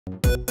Well,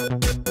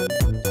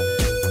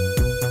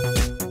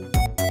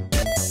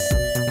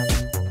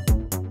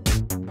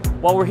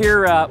 we're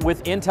here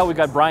with Intel. We've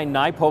got Brian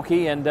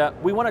Niepoky, and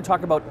we want to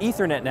talk about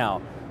Ethernet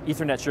now.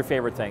 Ethernet's your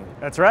favorite thing.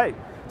 That's right.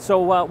 So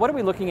what are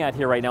we looking at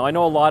here right now? I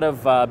know a lot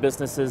of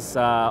businesses,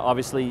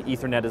 obviously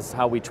Ethernet is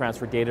how we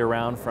transfer data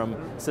around from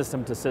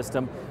system to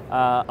system.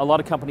 A lot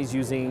of companies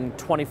using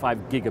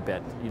 25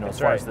 gigabit, as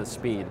far as the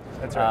speed.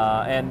 That's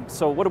right. And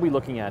so what are we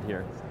looking at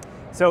here?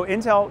 So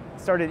Intel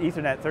started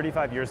Ethernet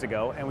 35 years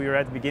ago, and we were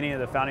at the beginning of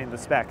the founding of the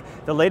spec.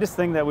 The latest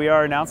thing that we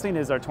are announcing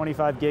is our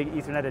 25 gig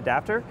Ethernet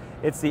adapter.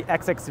 It's the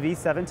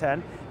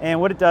XXV710,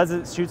 and what it does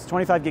is it shoots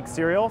 25 gig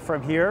serial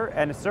from here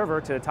and a server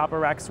to a top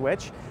of rack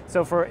switch.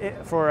 So for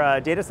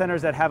data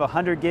centers that have a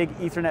 100 gig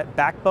Ethernet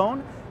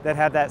backbone, that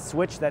have that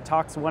switch that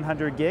talks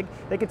 100 gig,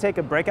 they could take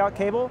a breakout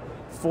cable,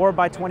 4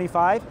 by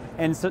 25,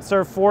 and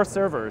serve 4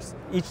 servers.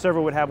 Each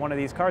server would have one of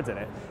these cards in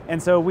it.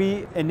 And so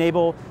we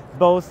enable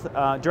both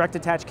direct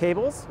attach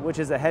cables, which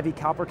is a heavy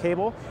copper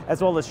cable,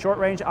 as well as short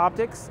range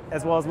optics,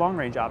 as well as long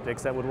range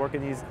optics that would work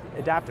in these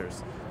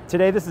adapters.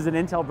 Today this is an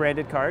Intel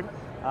branded card,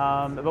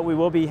 but we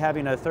will be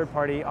having a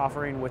third-party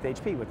offering with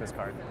HP with this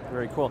card.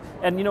 Very cool.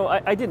 And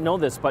I didn't know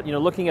this, but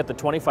looking at the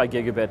 25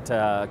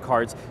 gigabit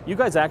cards, you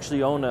guys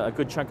actually own a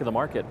good chunk of the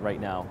market right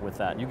now with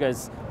that. You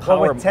guys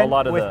power a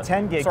lot of with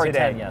 10 gig sorry,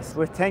 today. 10, yes.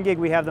 With 10 gig,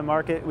 we have the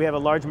market. We have a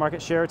large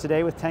market share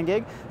today with 10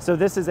 gig. So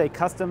this is a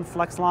custom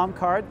FlexLOM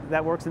card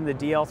that works in the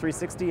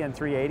DL360 and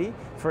 380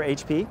 for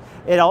HP.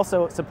 It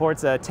also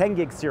supports a 10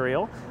 gig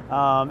serial,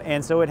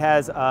 and so it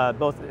has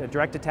both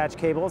direct attach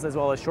cables as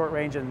well as short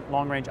range and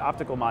long range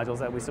optical modules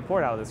that we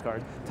support out of this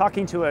card,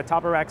 talking to a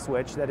top of rack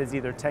switch that is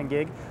either 10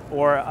 gig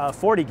or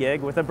 40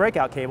 gig with a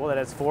breakout cable that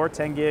has 4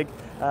 10 gig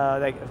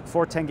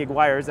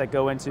wires that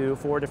go into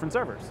 4 different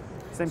servers.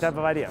 Same type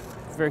of idea.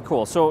 Very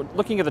cool. So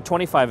looking at the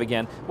 25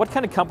 again, what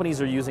kind of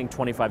companies are using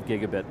 25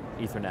 gigabit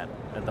Ethernet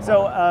at the moment?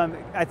 So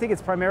I think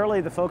it's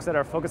primarily the folks that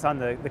are focused on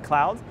the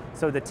cloud,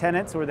 so the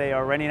tenants where they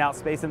are renting out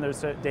space in their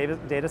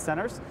data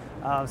centers.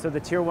 So the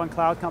tier 1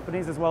 cloud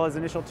companies as well as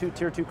initial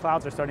tier 2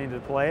 clouds are starting to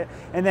deploy it.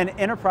 And then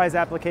enterprise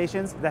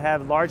applications that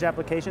have large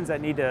applications that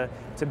need to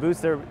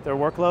boost their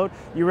workload.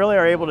 You really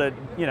are able to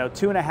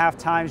 2.5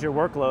 times your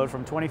workload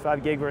from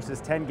 25 gig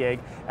versus 10 gig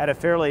at a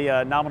fairly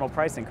nominal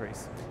price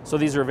increase. So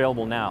these are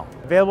available now?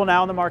 Available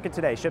now on the market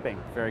today, shipping.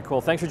 Very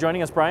cool. Thanks for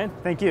joining us, Brian.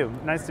 Thank you.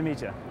 Nice to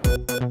meet you.